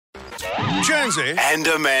Jonesy and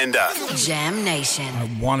Amanda. Jam Nation. I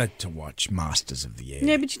wanted to watch Masters of the Air.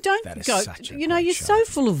 Yeah, but you don't That is go. such a You know, great you're show. so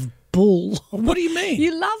full of bull. What do you mean?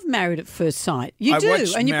 You love Married at First Sight. You I do,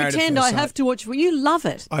 watched and you Married at pretend First I have Sight. to watch. You love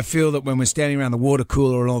it. I feel that when we're standing around the water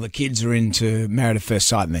cooler and all the kids are into Married at First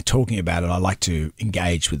Sight and they're talking about it, I like to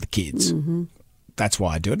engage with the kids. Mm-hmm. That's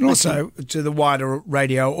why I do it. And also to the wider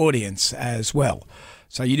radio audience as well.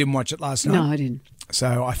 So you didn't watch it last night? No, I didn't.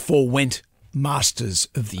 So I forewent Masters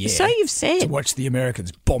of the Air. So you've said. To watch the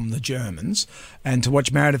Americans bomb the Germans and to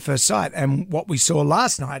watch Married at First Sight. And what we saw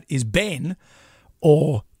last night is Ben,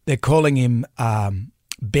 or they're calling him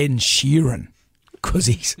Ben Sheeran, because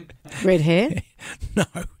he's... Red hair? No,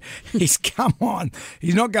 come on.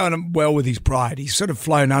 He's not going well with his bride. He's sort of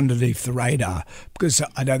flown underneath the radar because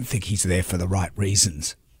I don't think he's there for the right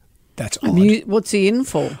reasons. That's odd. What's he in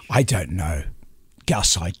for? I don't know.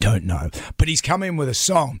 Gus, I don't know. But he's come in with a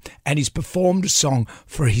song and he's performed a song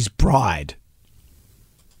for his bride.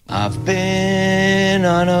 I've been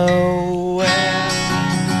unaware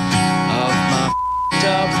of my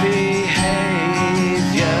up behaviors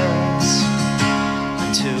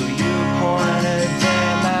until you pointed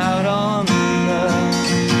them out on the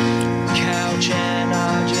couch, and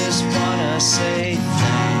I just wanna say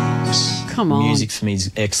thanks. Come on. Music for me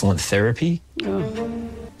is excellent therapy.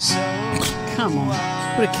 So Come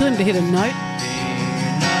on. Would it kill him to hit a note?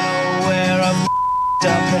 unaware of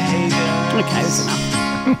up behavior. Okay, that's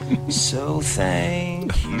enough. So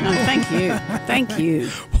thank you. No, thank you. Thank you.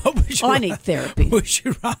 What would you I need therapy. Would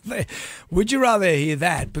you rather hear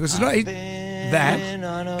that? Because it's not that.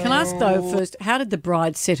 Can I ask, though, first, how did the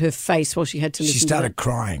bride set her face while she had to listen She to started it?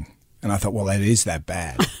 crying. And I thought, well, that is that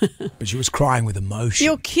bad. But she was crying with emotion.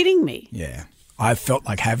 You're kidding me. Yeah. I felt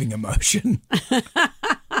like having emotion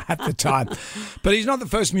at the time. But he's not the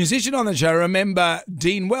first musician on the show. Remember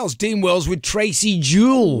Dean Wells. Dean Wells with Tracy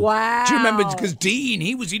Jewell. Wow. Do you remember? Because Dean,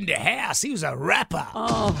 he was into house. He was a rapper.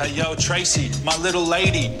 Oh. Hey, yo, Tracy, my little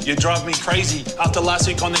lady, you drive me crazy. After last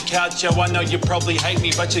week on the couch, yo, I know you probably hate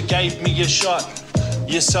me, but you gave me a shot.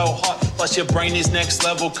 You're so hot, plus your brain is next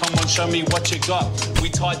level. Come on, show me what you got. We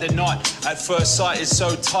tied the knot. At first sight is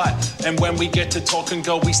so tight. And when we get to talking,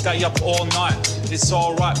 girl, we stay up all night. It's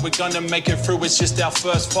all right, we're gonna make it through. It's just our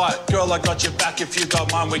first fight. Girl, I got your back. If you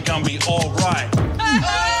got mine, we're gonna be all right.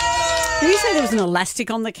 Did you say there was an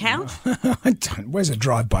elastic on the couch? I don't. Where's a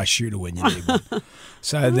drive-by shooter when you need one?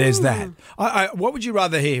 So there's that. What would you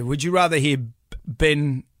rather hear? Would you rather hear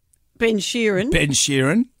Ben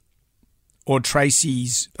Sheeran or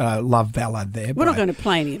Tracy's love ballad there? We're not going to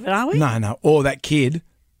play any of it, are we? No. Or that kid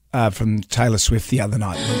from Taylor Swift the other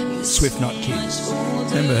night. Swift Not Kid.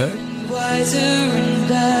 Remember her?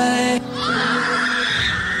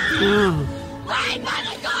 Oh.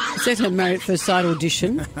 Is that her Married at First Sight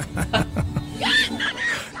audition?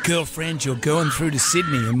 Girlfriend, you're going through to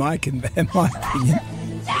Sydney, in my opinion.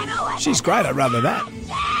 She's great. I'd rather that.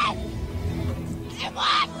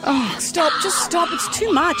 Oh, stop. Just stop. It's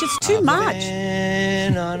too much. It's too much.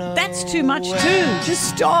 That's too much too. Just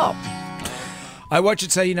stop. I watch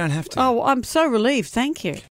it so you don't have to. Oh, I'm so relieved. Thank you.